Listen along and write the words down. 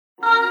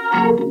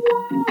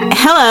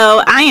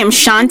Hello, I am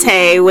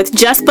Shantae with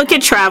Just Book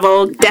It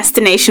Travel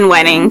Destination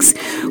Weddings.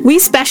 We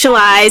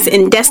specialize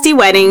in Desti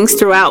weddings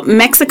throughout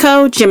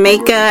Mexico,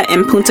 Jamaica,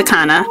 and Punta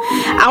Cana.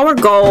 Our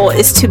goal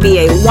is to be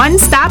a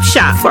one-stop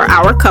shop for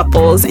our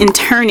couples in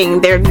turning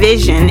their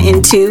vision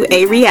into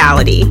a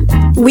reality.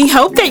 We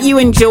hope that you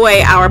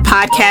enjoy our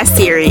podcast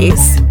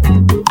series.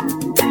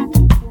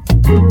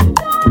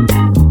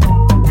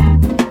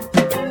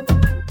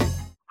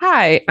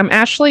 Hi, I'm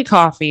Ashley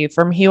Coffey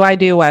from Who I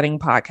Do Wedding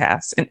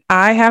Podcast, and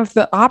I have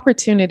the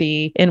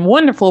opportunity and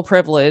wonderful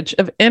privilege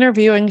of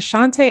interviewing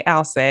Shantae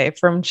Alcé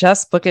from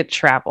Just Book It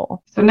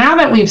Travel. So now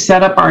that we've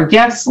set up our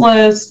guest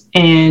list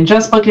and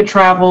Just Book It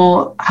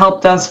Travel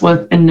helped us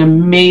with an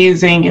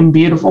amazing and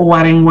beautiful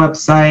wedding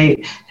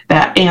website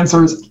that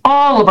answers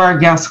all of our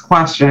guest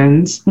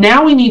questions,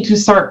 now we need to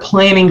start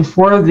planning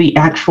for the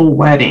actual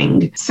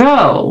wedding.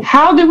 So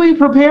how do we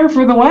prepare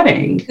for the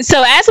wedding?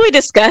 So as we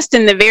discussed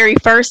in the very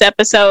first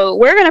episode,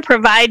 we're going to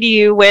provide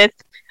you with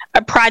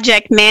a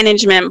project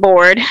management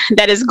board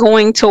that is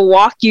going to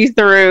walk you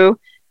through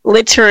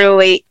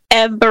literally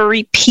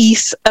every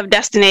piece of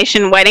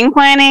destination wedding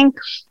planning,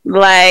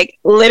 like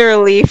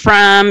literally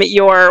from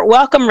your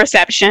welcome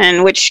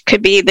reception, which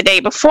could be the day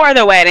before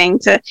the wedding,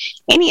 to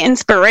any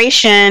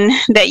inspiration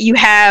that you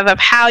have of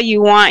how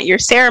you want your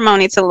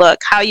ceremony to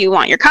look, how you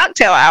want your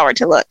cocktail hour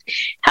to look,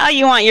 how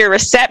you want your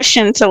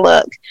reception to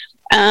look.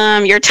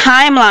 Your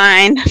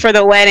timeline for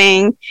the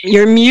wedding,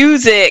 your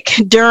music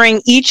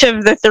during each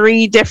of the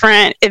 3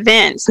 different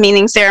events,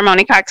 meaning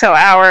ceremony, cocktail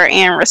hour,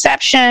 and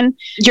reception,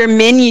 your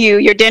menu,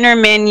 your dinner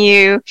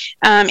menu,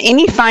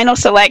 any final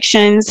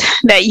selections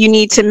that you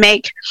need to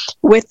make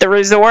with the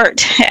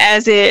resort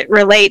as it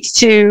relates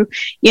to,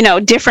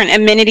 different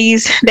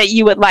amenities that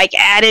you would like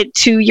added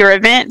to your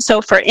event.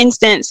 So for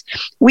instance,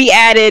 we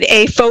added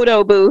a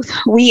photo booth.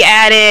 We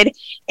added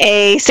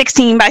a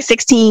 16 by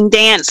 16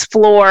 dance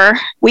floor.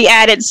 We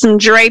added some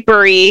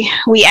drapery.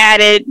 We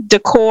added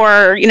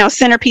decor,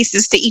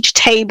 centerpieces to each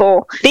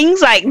table.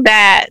 Things like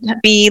that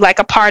be like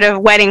a part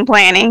of wedding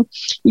planning.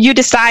 You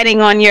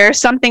deciding on your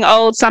something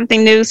old,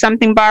 something new,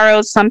 something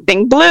borrowed,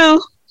 something blue.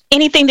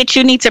 Anything that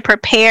you need to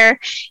prepare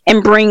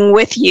and bring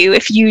with you.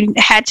 If you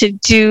wanted to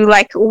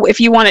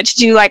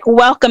do like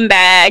welcome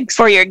bags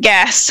for your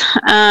guests,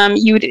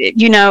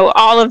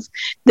 all of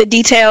the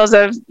details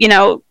of,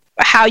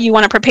 how you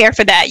want to prepare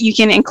for that, you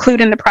can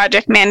include in the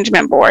project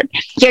management board.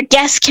 Your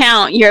guest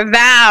count, your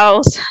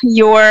vows,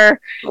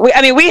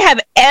 we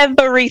have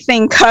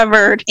everything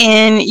covered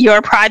in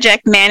your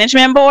project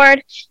management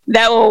board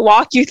that will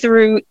walk you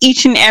through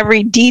each and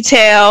every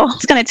detail.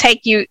 It's going to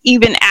take you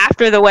even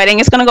after the wedding.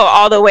 It's going to go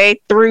all the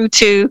way through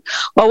to,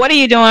 what are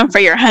you doing for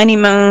your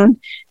honeymoon?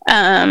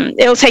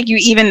 It'll take you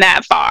even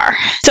that far.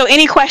 So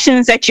any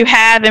questions that you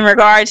have in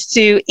regards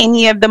to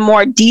any of the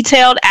more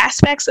detailed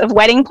aspects of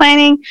wedding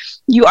planning,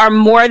 you are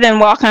more than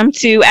welcome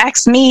to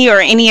ask me or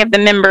any of the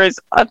members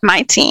of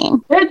my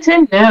team. Good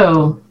to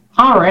know.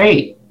 All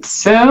right.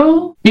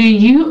 So do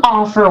you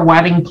offer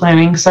wedding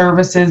planning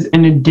services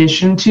in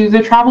addition to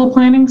the travel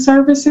planning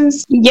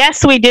services?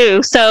 Yes, we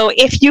do. So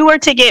if you were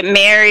to get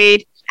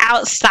married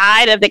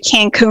outside of the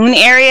Cancun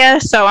area,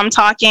 so I'm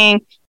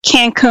talking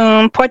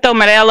Cancun, Puerto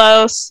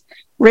Morelos,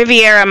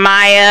 Riviera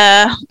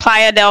Maya,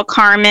 Playa del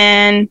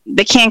Carmen,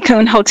 the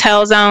Cancun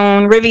Hotel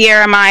Zone,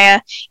 Riviera Maya,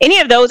 any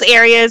of those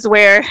areas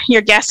where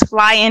your guests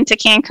fly into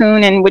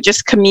Cancun and would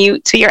just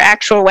commute to your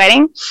actual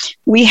wedding.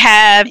 We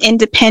have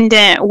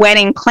independent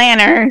wedding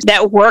planners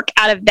that work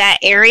out of that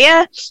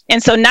area.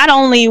 And so not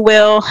only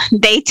will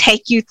they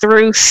take you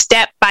through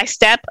step by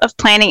step of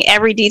planning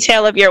every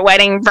detail of your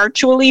wedding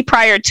virtually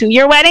prior to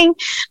your wedding,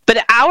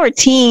 but our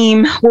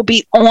team will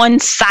be on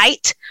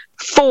site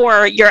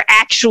for your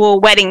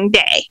actual wedding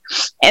day.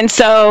 And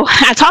so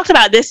I talked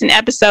about this in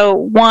episode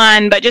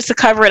 1, but just to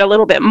cover it a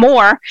little bit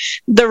more,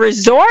 the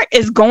resort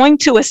is going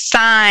to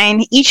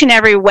assign each and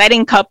every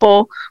wedding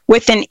couple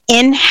with an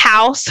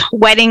in-house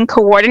wedding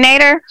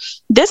coordinator.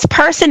 This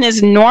person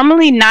is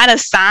normally not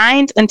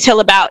assigned until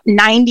about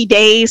 90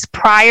 days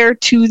prior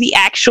to the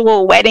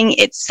actual wedding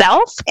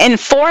itself. And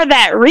for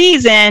that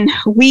reason,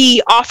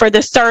 we offer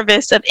the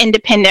service of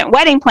independent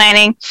wedding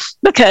planning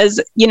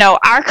because,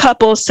 our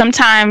couples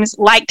sometimes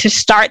like to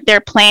start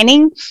their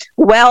planning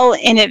well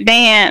in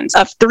advance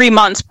of 3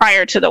 months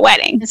prior to the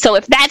wedding. So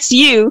if that's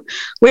you,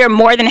 we are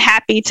more than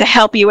happy to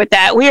help you with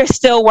that. We are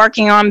still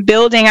working on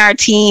building our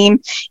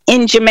team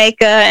in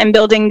Jamaica and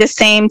building the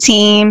same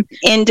team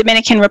in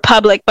Dominican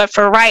Republic. But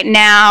for right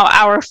now,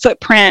 our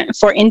footprint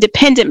for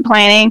independent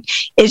planning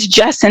is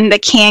just in the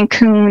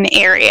Cancun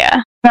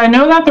area. I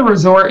know that the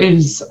resort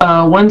is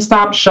a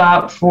one-stop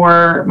shop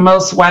for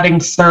most wedding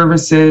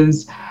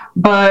services,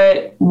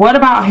 but what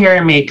about hair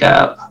and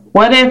makeup?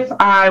 What if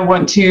I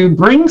want to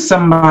bring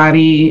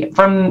somebody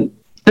from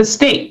the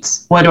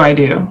States, what do I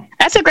do?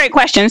 That's a great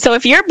question. So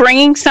if you're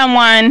bringing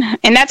someone,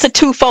 and that's a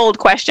twofold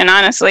question,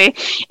 honestly,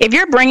 if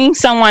you're bringing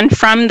someone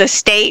from the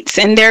States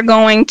and they're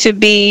going to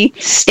be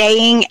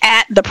staying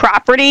at the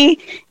property,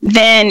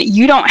 then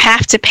you don't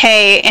have to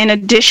pay an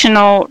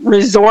additional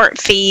resort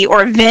fee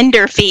or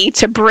vendor fee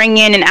to bring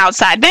in an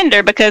outside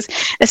vendor, because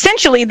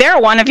essentially they're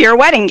one of your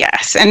wedding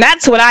guests. And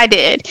that's what I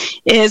did.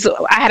 Is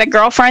I had a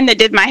girlfriend that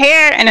did my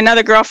hair and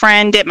another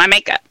girlfriend did my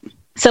makeup.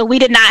 So we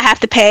did not have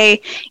to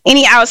pay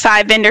any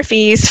outside vendor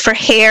fees for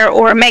hair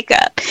or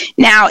makeup.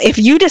 Now, if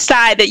you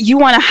decide that you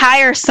want to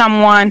hire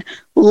someone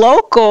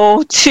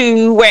local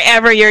to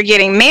wherever you're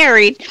getting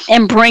married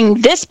and bring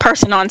this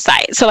person on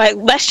site. So like,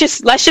 let's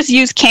just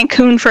use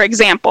Cancun, for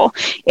example.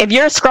 If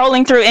you're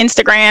scrolling through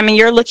Instagram and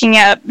you're looking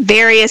at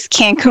various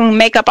Cancun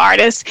makeup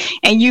artists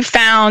and you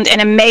found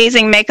an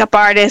amazing makeup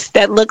artist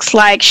that looks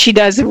like she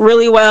does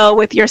really well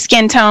with your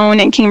skin tone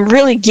and can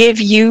really give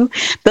you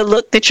the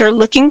look that you're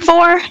looking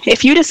for,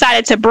 if you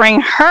decided to bring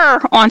her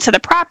onto the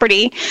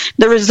property,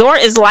 the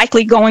resort is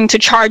likely going to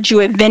charge you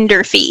a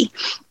vendor fee.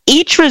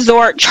 Each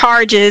resort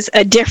charges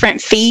a different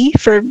fee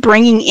for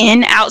bringing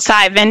in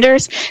outside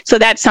vendors. So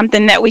that's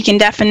something that we can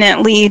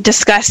definitely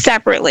discuss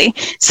separately.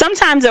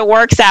 Sometimes it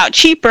works out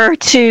cheaper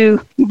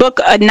to book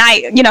a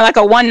night, like a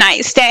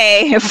 1-night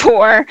stay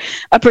for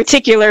a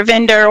particular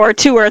vendor, or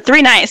 2 or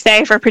 3 night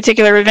stay for a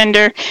particular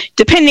vendor,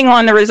 depending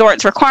on the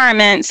resort's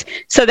requirements.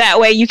 So that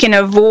way you can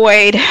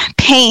avoid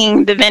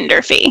paying the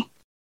vendor fee.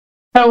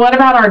 So what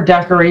about our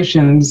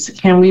decorations?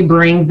 Can we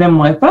bring them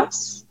with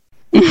us?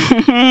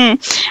 I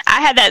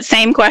had that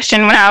same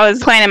question when I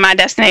was planning my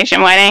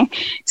destination wedding.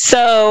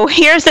 So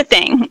here's the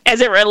thing.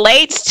 As it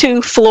relates to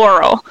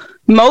floral,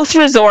 most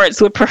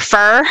resorts would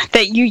prefer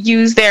that you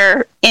use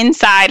their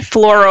inside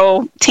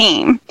floral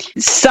team.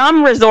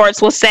 Some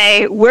resorts will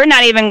say, we're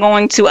not even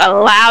going to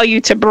allow you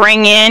to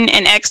bring in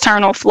an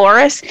external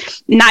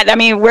florist. We're not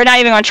even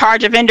going to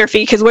charge a vendor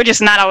fee because we're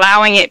just not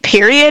allowing it,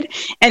 period.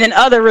 And then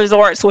other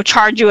resorts will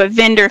charge you a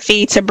vendor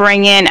fee to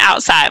bring in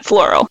outside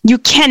floral. You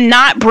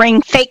cannot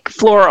bring fake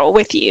floral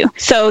with you.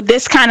 So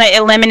this kind of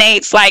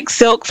eliminates like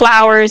silk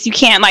flowers. You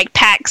can't like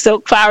pack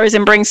silk flowers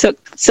and bring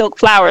silk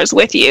flowers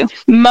with you.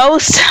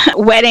 Most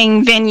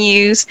wedding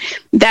venues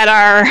that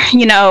are,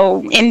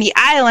 in the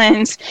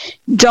islands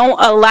don't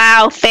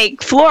allow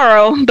fake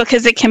floral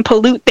because it can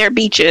pollute their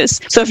beaches.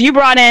 So if you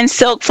brought in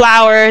silk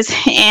flowers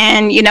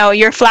and,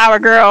 your flower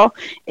girl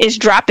is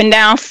dropping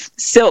down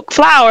silk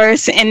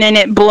flowers and then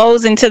it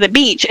blows into the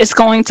beach, it's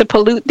going to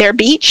pollute their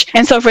beach.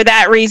 And so for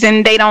that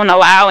reason, they don't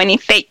allow any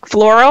fake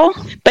floral.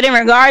 But in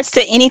regards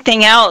to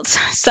anything else,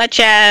 such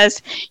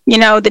as,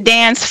 the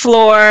dance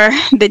floor,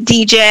 the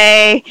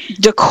DJ,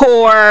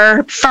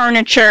 decor,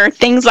 furniture,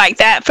 things like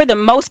that, for the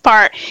most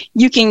part,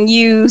 you can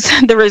use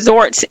the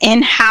resort's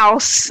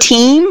in-house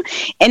team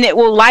and it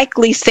will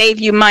likely save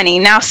you money.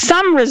 Now,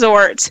 some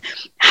resorts,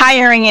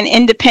 hiring an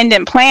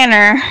independent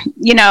planner,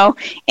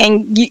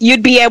 and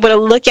you'd be able to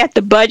look at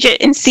the budget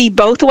and see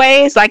both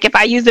ways. Like if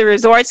I use the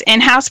resort's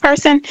in-house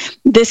person,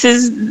 this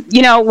is,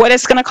 what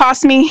it's going to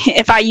cost me.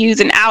 If I use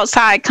an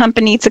outside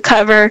company to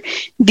cover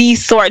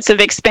these sorts of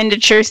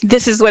expenditures,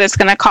 this is what it's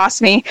going to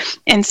cost me.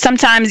 And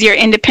sometimes your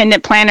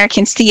independent planner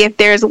can see if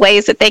there's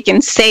ways that they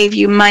can save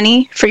you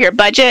money for your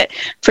budget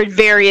for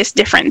various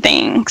different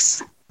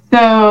things.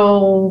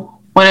 So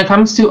when it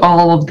comes to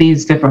all of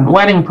these different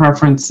wedding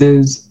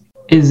preferences,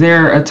 is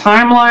there a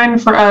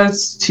timeline for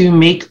us to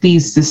make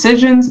these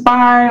decisions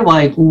by?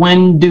 Like,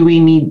 when do we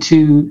need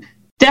to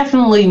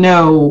definitely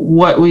know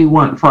what we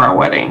want for our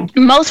wedding?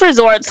 Most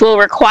resorts will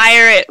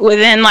require it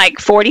within like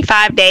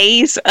 45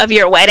 days of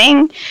your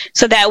wedding,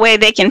 so that way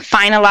they can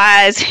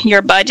finalize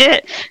your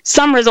budget.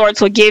 Some resorts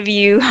will give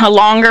you a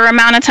longer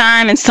amount of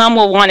time and some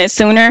will want it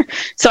sooner.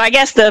 So I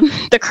guess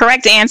the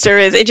correct answer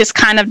is it just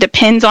kind of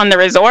depends on the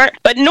resort,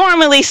 but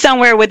normally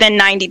somewhere within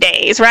 90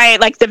 days, right?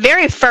 Like the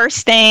very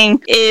first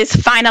thing is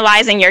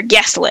finalizing your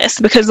guest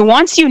list, because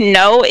once you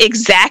know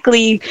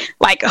exactly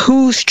like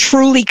who's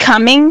truly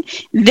coming,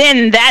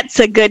 then that's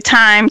a good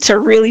time to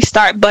really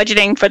start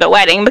budgeting for the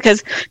wedding,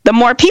 because the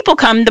more people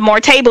come, the more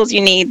tables you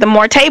need. The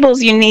more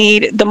tables you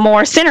need, the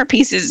more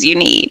centerpieces you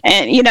need.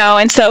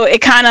 And so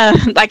it kind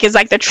of like is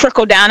like the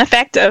trickle down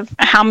effect of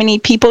how many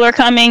people are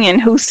coming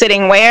and who's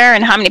sitting where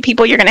and how many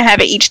people you're going to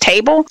have at each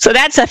table. So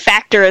that's a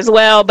factor as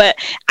well. But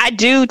I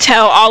do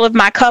tell all of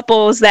my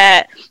couples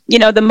that,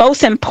 the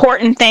most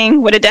important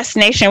thing with a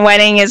destination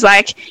wedding is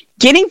like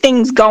getting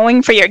things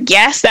going for your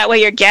guests. That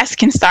way your guests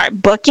can start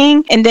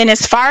booking. And then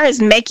as far as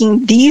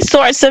making these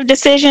sorts of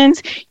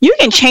decisions, you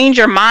can change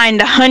your mind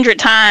 100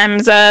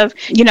 times of,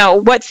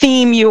 what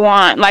theme you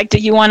want. Like, do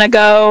you want to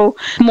go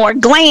more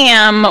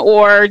glam,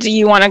 or do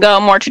you want to go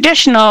more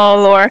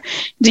traditional, or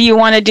do you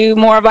want to do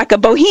more of like a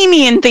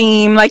bohemian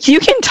theme? Like,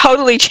 you can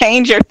totally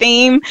change your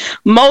theme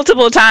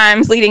multiple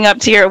times leading up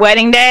to your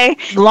wedding day,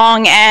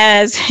 long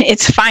as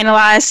it's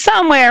finalized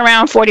somewhere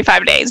around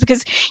 45 days,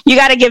 because you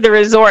got to give the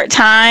resort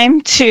time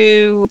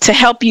time to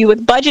help you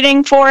with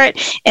budgeting for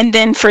it, and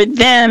then for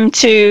them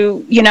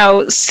to,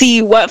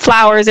 see what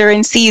flowers are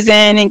in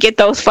season and get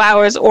those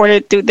flowers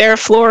ordered through their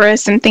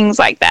florists and things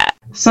like that.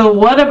 So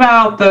what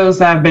about those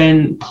that have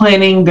been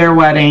planning their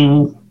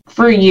wedding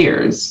for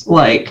years,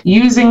 like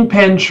using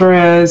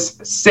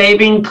Pinterest,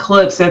 saving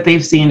clips that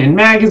they've seen in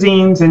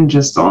magazines and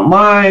just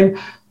online?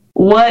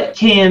 What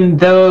can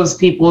those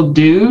people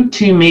do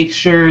to make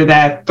sure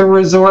that the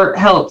resort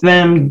helps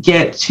them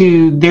get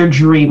to their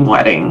dream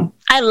wedding?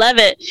 I love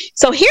it.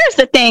 So here's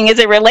the thing as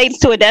it relates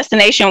to a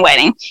destination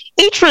wedding.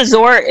 Each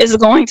resort is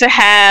going to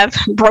have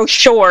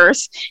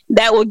brochures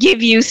that will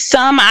give you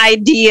some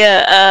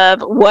idea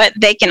of what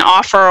they can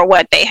offer or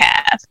what they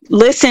have.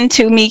 Listen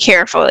to me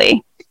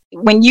carefully.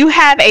 When you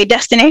have a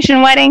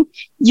destination wedding,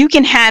 you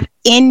can have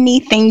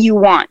anything you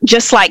want,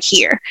 just like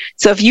here.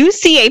 So if you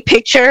see a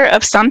picture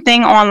of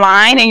something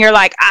online and you're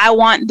like, I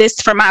want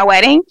this for my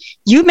wedding,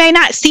 you may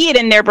not see it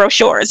in their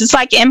brochures. It's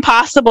like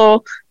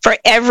impossible for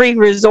every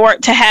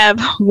resort to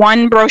have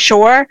one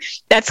brochure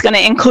that's going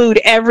to include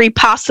every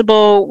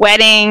possible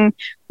wedding,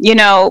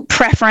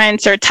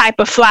 preference or type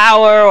of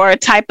flower or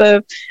type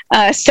of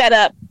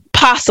setup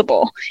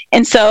possible.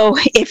 And so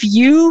if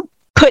you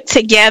put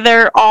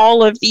together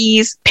all of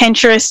these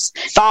Pinterest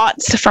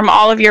thoughts from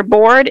all of your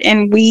board,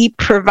 and we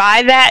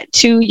provide that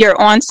to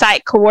your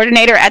on-site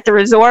coordinator at the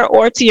resort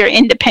or to your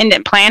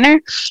independent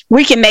planner,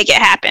 we can make it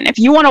happen. If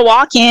you want to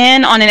walk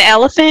in on an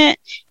elephant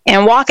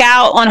and walk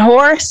out on a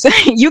horse,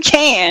 you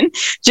can.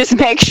 Just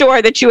make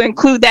sure that you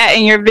include that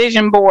in your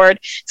vision board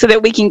so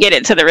that we can get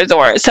it to the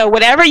resort. So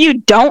whatever you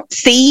don't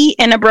see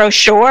in a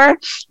brochure,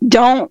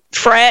 don't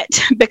fret,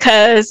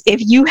 because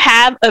if you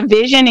have a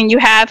vision and you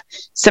have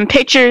some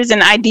pictures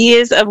and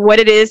ideas of what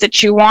it is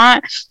that you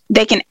want,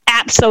 they can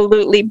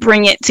absolutely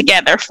bring it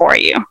together for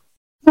you.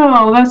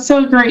 Oh, that's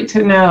so great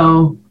to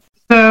know.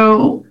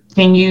 So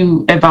can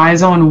you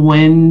advise on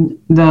when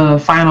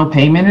the final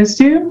payment is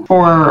due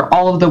for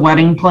all of the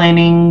wedding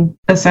planning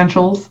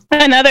essentials?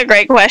 Another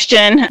great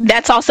question.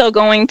 That's also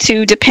going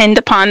to depend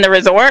upon the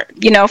resort.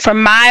 For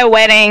my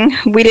wedding,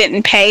 we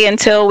didn't pay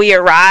until we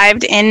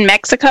arrived in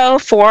Mexico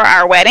for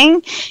our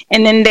wedding.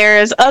 And then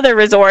there's other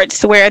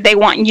resorts where they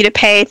want you to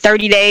pay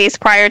 30 days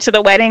prior to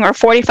the wedding or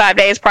 45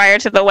 days prior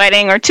to the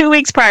wedding or 2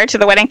 weeks prior to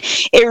the wedding.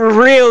 It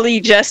really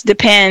just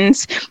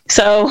depends.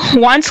 So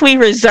once we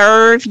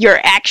reserve your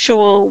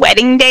actual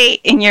wedding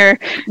date and your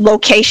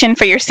location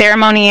for your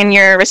ceremony and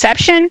your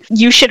reception,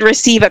 you should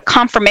receive a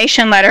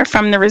confirmation letter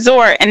from the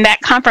resort, and that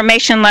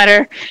confirmation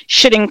letter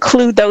should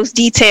include those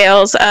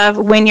details of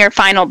when your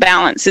final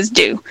balance is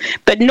due.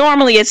 But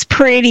normally it's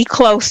pretty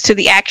close to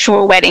the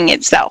actual wedding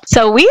itself.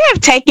 So we have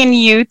taken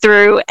you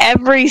through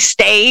every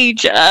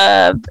stage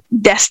of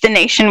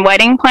destination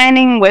wedding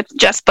planning with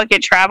Just Book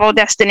It Travel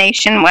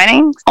Destination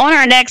Weddings. On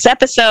our next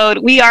episode,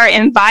 we are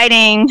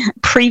inviting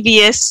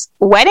previous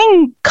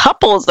wedding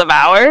couples of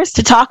ours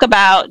to talk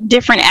about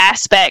different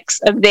aspects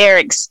of their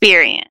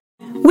experience.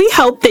 We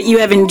hope that you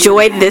have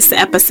enjoyed this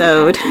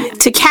episode.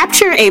 To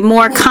capture a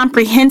more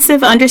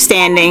comprehensive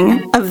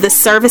understanding of the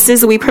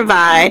services we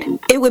provide,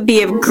 it would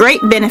be of great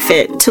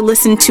benefit to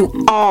listen to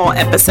all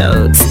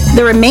episodes.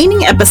 The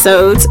remaining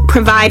episodes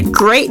provide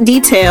great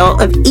detail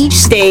of each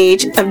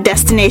stage of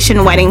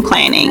destination wedding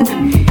planning.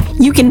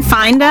 You can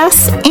find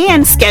us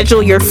and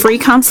schedule your free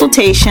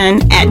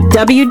consultation at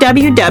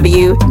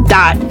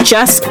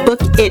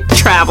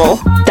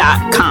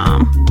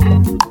www.justbookittravel.com.